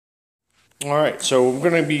Alright, so we're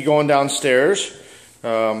going to be going downstairs.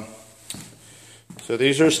 So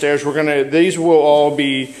these are stairs. These will all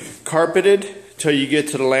be carpeted till you get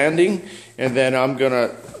to the landing, and then I'm going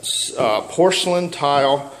to porcelain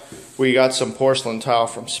tile. We got some porcelain tile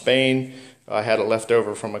from Spain. I had it left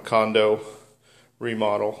over from a condo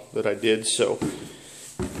remodel that I did. So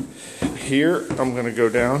here I'm going to go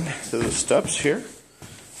down to the steps here.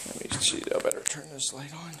 Let me see. I better turn this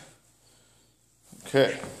light on.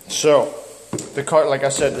 Okay, so like I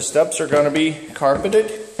said, the steps are going to be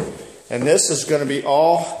carpeted, and this is going to be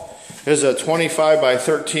all. This is a 25 by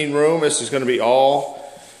 13 room. This is going to be all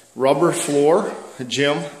rubber floor,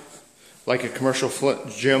 gym, like a commercial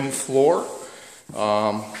gym floor.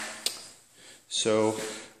 So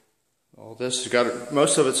all this has got,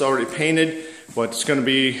 most of it's already painted. But it's going to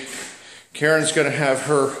be, Karen's going to have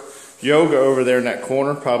her yoga over there in that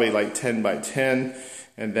corner, probably like 10 by 10.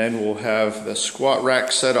 And then we'll have the squat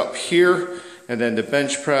rack set up here, and then the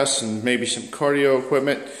bench press and maybe some cardio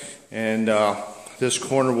equipment. And this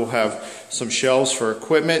corner will have some shelves for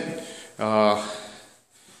equipment,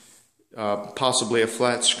 possibly a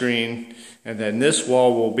flat screen. And then this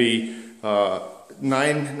wall will be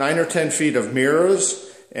 9 or 10 feet of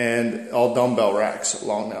mirrors and all dumbbell racks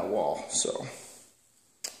along that wall. So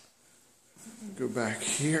go back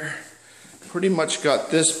here. Pretty much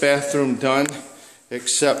got this bathroom done,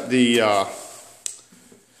 except the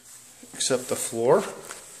floor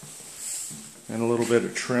and a little bit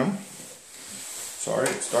of trim. Sorry,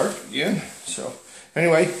 it's dark again. So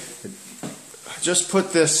anyway, I just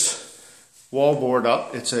put this wall board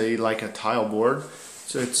up. It's like a tile board.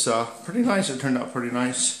 So it's pretty nice. It turned out pretty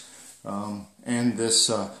nice. And this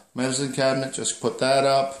medicine cabinet, just put that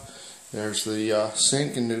up. There's the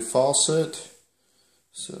sink and new faucet.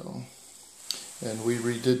 So, and we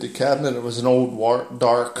redid the cabinet. It was an old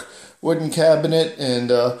dark wooden cabinet,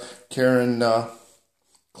 and Karen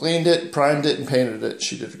cleaned it, primed it, and painted it.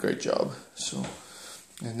 She did a great job. So,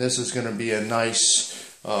 and this is going to be a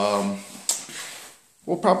nice,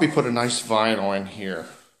 we'll probably put a nice vinyl in here.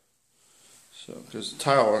 So, because the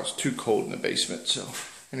tile is too cold in the basement. So,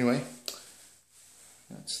 anyway,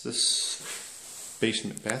 that's this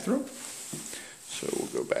basement bathroom. So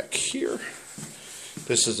we'll go back here.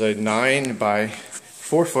 This is a 9 by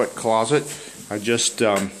 4 foot closet. I just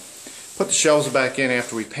put the shelves back in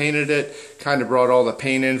after we painted it. Kind of brought all the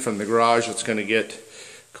paint in from the garage. It's going to get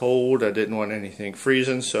cold. I didn't want anything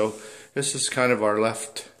freezing, so this is kind of our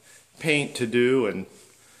left paint to do, and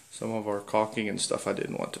some of our caulking and stuff I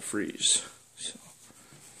didn't want to freeze. So,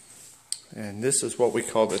 and this is what we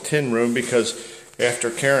call the tin room, because after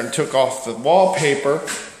Karen took off the wallpaper,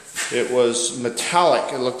 it was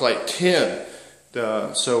metallic. It looked like tin.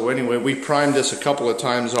 So anyway, we primed this a couple of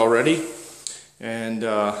times already, and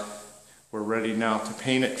we're ready now to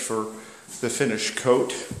paint it for the finished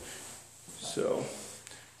coat. So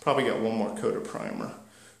probably got one more coat of primer.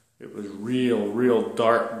 It was real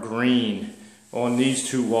dark green on these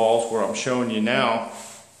two walls where I'm showing you now,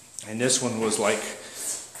 and this one was like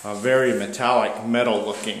a very metallic, metal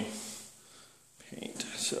looking paint.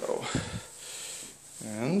 So,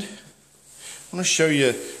 and I want to show you,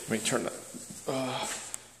 let me turn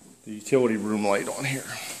the utility room light on here.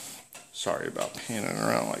 Sorry about panning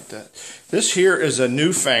around like that. This here is a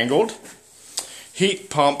newfangled heat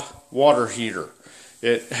pump water heater.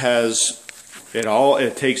 It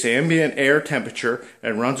takes ambient air temperature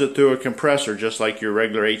and runs it through a compressor just like your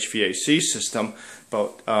regular HVAC system,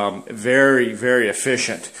 but very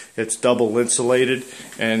efficient. It's double insulated,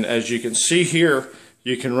 and as you can see here,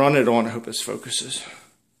 you can run it on, I hope this focuses.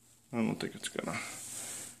 I don't think it's gonna.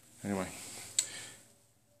 Anyway,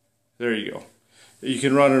 there you go. You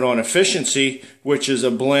can run it on efficiency, which is a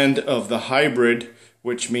blend of the hybrid,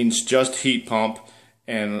 which means just heat pump,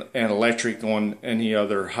 and electric on any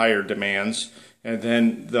other higher demands. And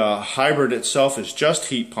then the hybrid itself is just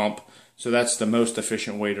heat pump, so that's the most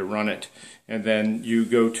efficient way to run it. And then you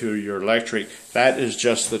go to your electric. That is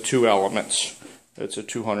just the 2 elements. It's a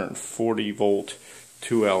 240 volt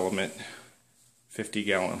 2 element 50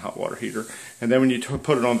 gallon hot water heater. And then when you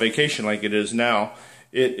put it on vacation like it is now,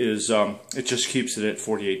 it just keeps it at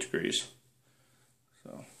 48 degrees.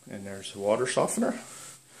 So, and there's the water softener.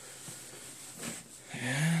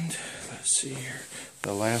 And let's see here,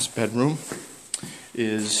 the last bedroom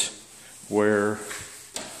is where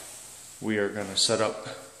we are going to set up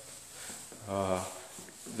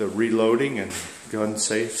the reloading and gun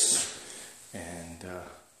safes, and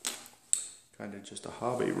kind of just a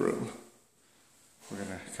hobby room. We're going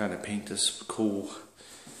to kind of paint this cool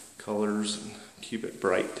colors and keep it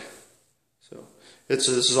bright. So this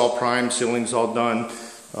is all primed, ceiling's all done.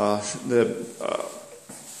 The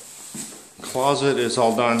closet is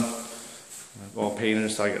all done. I've all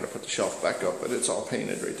painted, so I got to put the shelf back up, but it's all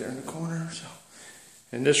painted right there in the corner. So,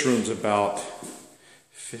 and this room's about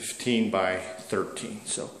 15 by 13,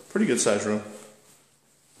 so pretty good size room.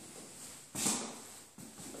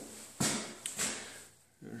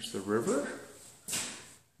 There's the river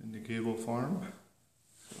and the gable farm.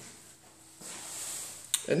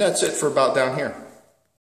 And that's it for about down here.